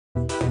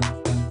Rise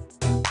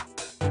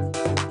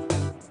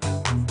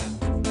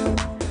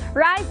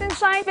and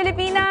shine,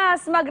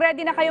 Pilipinas!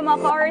 Mag-ready na kayo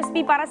mga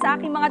ka-RSP para sa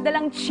aking mga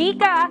dalang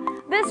chika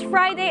this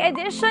Friday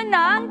edition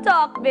ng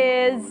Talk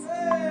Biz.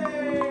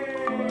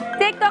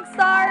 TikTok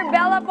star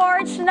Bella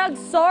Poarch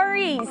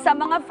nag-sorry sa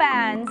mga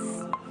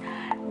fans.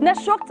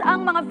 Nashocked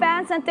ang mga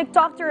fans ng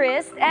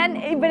TikTokerist and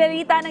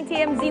ibinalita ng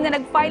TMZ na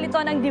nag-file ito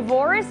ng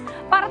divorce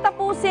para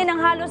tapusin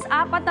ang halos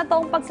 4 na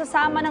taong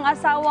pagsasama ng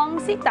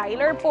asawang si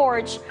Tyler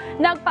Poarch.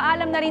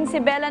 Nagpaalam na rin si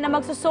Bella na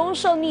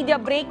magso-social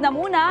media break na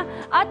muna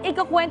at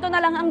ikukwento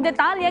na lang ang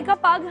detalye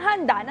kapag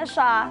handa na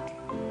siya.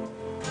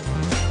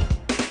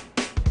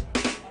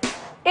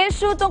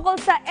 Issue tungkol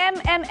sa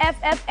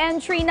MMFF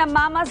entry na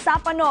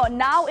Mamasapano.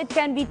 Now it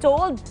can be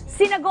told,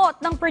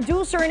 sinagot ng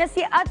producer na si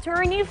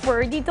Atty.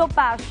 Ferdie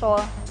Topacio.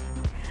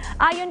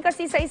 Ayon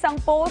kasi sa isang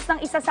post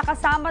ng isa sa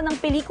kasama ng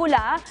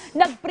pelikula,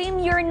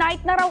 nag-premiere night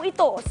na raw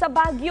ito sa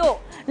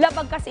Baguio.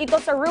 Labag kasi ito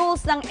sa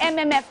rules ng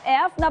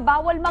MMFF na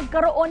bawal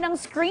magkaroon ng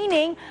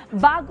screening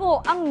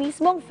bago ang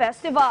mismong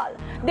festival.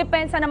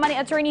 Depensa naman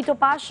ni Atty.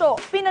 Topacio,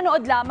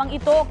 pinanood lamang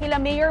ito kila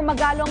Mayor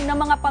Magalong ng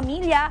mga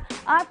pamilya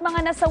at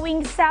mga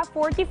nasawing staff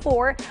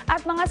 44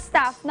 at mga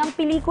staff ng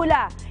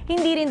pelikula.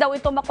 Hindi rin daw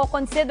ito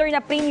mako-consider na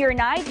premiere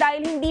night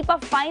dahil hindi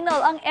pa final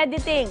ang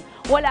editing.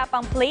 Wala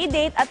pang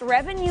playdate at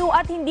revenue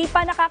at hindi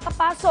pa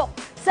nakakapasok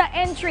sa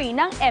entry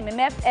ng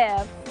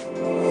MMFF.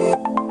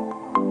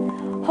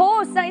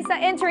 Host ng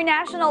isang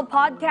international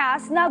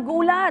podcast,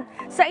 nagulat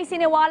sa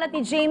isinawalat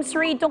ni James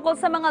Reid tungkol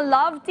sa mga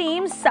love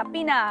teams sa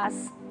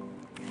Pinas.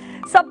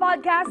 Sa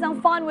podcast ng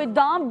Fun with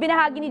Dom,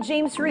 binahagi ni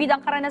James Reid ang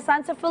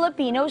karanasan sa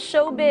Filipino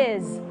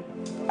showbiz.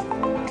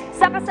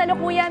 Sa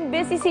kasalukuyan,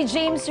 busy si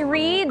James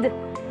Reid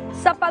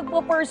sa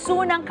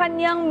pagpupursue ng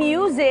kanyang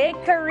music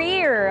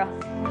career.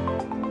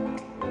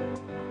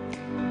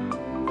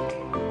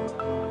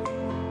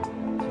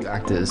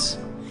 Actors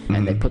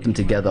and they put them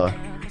together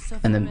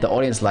and then the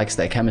audience likes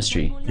their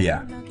chemistry.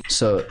 Yeah.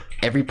 So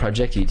every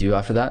project you do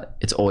after that,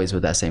 it's always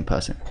with that same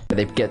person.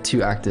 They get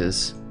 2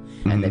 actors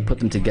and they put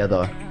them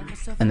together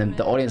and then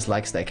the audience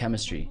likes their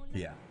chemistry.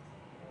 Yeah.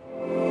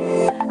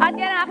 At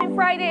yan ang aking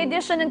Friday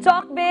edition ng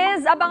Talk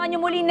Biz. Abangan nyo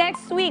muli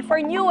next week for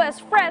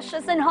newest,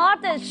 freshest, and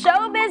hottest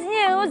showbiz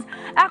news.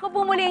 Ako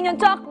po muli inyong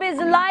Talk Biz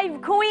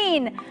Live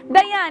Queen,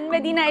 Dayan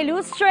Medina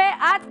Ilustre,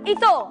 at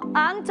ito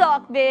ang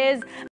Talk Biz.